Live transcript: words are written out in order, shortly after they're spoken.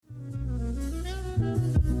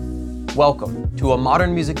Welcome to A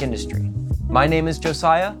Modern Music Industry. My name is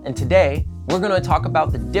Josiah, and today we're going to talk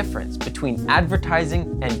about the difference between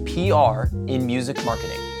advertising and PR in music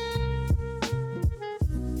marketing.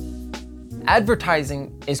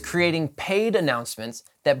 Advertising is creating paid announcements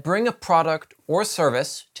that bring a product or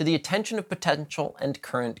service to the attention of potential and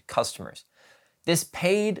current customers. This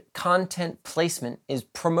paid content placement is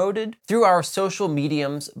promoted through our social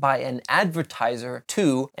mediums by an advertiser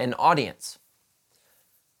to an audience.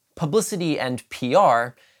 Publicity and PR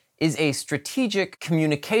is a strategic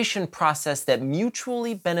communication process that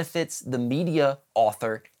mutually benefits the media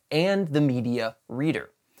author and the media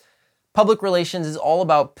reader. Public relations is all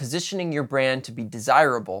about positioning your brand to be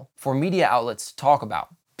desirable for media outlets to talk about.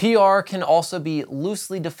 PR can also be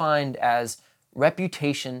loosely defined as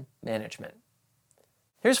reputation management.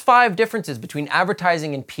 Here's 5 differences between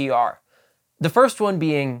advertising and PR. The first one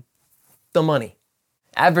being the money.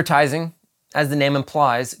 Advertising, as the name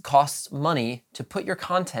implies, costs money to put your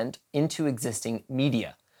content into existing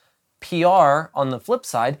media. PR, on the flip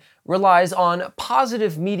side, relies on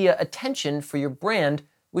positive media attention for your brand,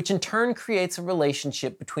 which in turn creates a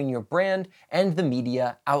relationship between your brand and the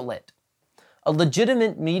media outlet. A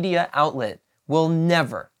legitimate media outlet will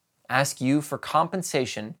never ask you for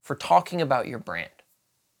compensation for talking about your brand.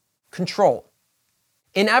 Control.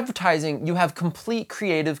 In advertising, you have complete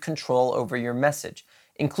creative control over your message,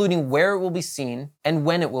 including where it will be seen and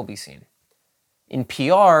when it will be seen. In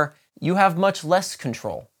PR, you have much less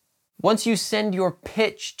control. Once you send your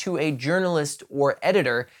pitch to a journalist or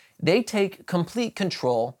editor, they take complete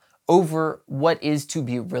control over what is to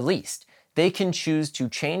be released. They can choose to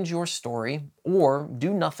change your story or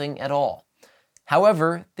do nothing at all.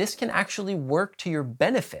 However, this can actually work to your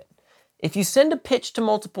benefit. If you send a pitch to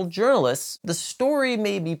multiple journalists, the story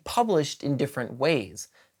may be published in different ways.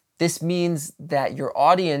 This means that your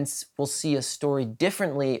audience will see a story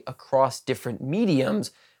differently across different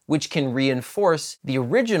mediums, which can reinforce the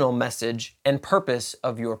original message and purpose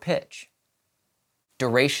of your pitch.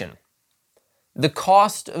 Duration. The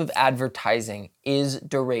cost of advertising is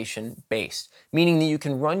duration-based, meaning that you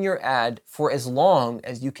can run your ad for as long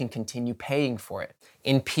as you can continue paying for it.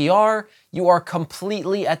 In PR, you are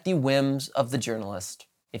completely at the whims of the journalist.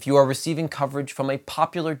 If you are receiving coverage from a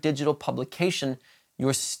popular digital publication,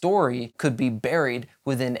 your story could be buried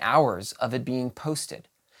within hours of it being posted.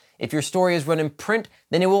 If your story is run in print,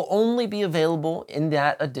 then it will only be available in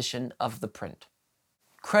that edition of the print.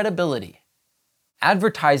 Credibility.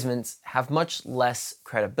 Advertisements have much less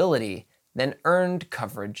credibility than earned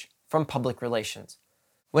coverage from public relations.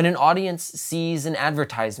 When an audience sees an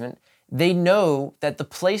advertisement, they know that the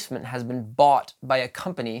placement has been bought by a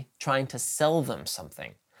company trying to sell them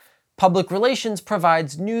something. Public relations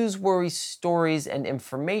provides newsworthy stories and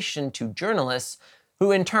information to journalists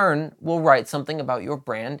who in turn will write something about your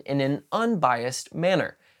brand in an unbiased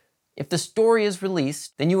manner. If the story is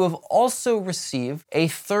released, then you have also received a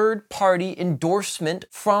third-party endorsement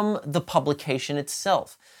from the publication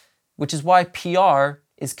itself, which is why PR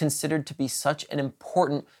is considered to be such an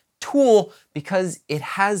important tool because it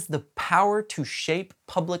has the power to shape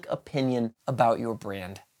public opinion about your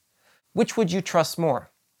brand. Which would you trust more?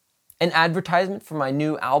 An advertisement for my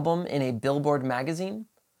new album in a Billboard magazine,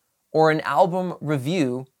 or an album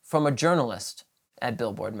review from a journalist at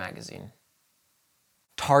Billboard magazine?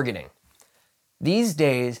 Targeting. These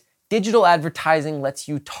days, digital advertising lets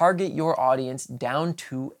you target your audience down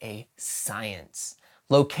to a science.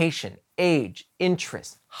 Location, age,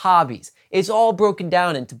 interests, hobbies. It's all broken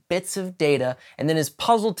down into bits of data and then is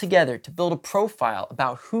puzzled together to build a profile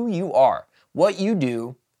about who you are, what you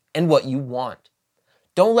do, and what you want.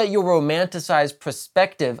 Don't let your romanticized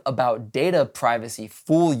perspective about data privacy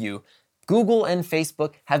fool you. Google and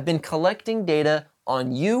Facebook have been collecting data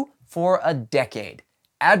on you for a decade.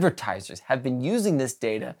 Advertisers have been using this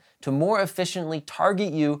data to more efficiently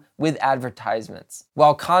target you with advertisements,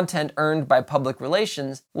 while content earned by public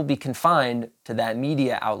relations will be confined to that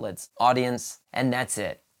media outlet's audience, and that's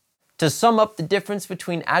it. To sum up the difference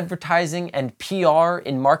between advertising and PR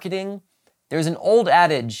in marketing, there's an old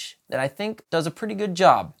adage that I think does a pretty good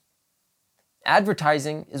job.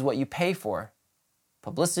 Advertising is what you pay for.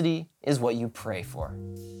 Publicity is what you pray for.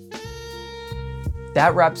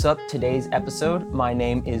 That wraps up today's episode. My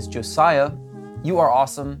name is Josiah. You are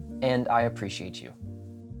awesome, and I appreciate you.